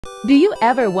Do you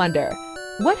ever wonder,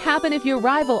 what happened if your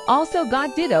rival also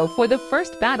got Ditto for the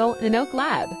first battle in Oak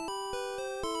Lab?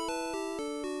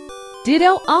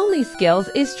 Ditto only skills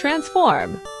is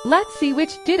transform. Let's see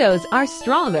which Dittos are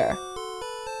stronger.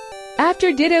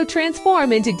 After Ditto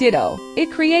transform into Ditto,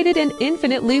 it created an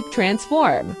infinite loop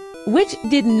transform, which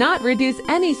did not reduce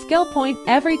any skill point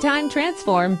every time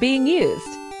transform being used,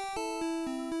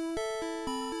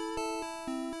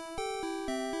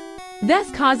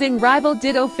 thus causing rival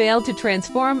Ditto fail to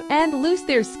transform and lose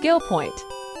their skill point.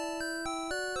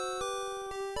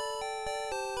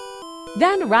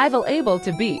 Then rival able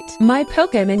to beat my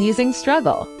Pokemon using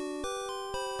struggle.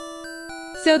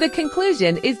 So the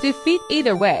conclusion is defeat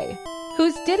either way.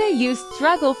 Whose Ditto used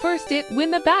struggle first it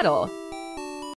win the battle.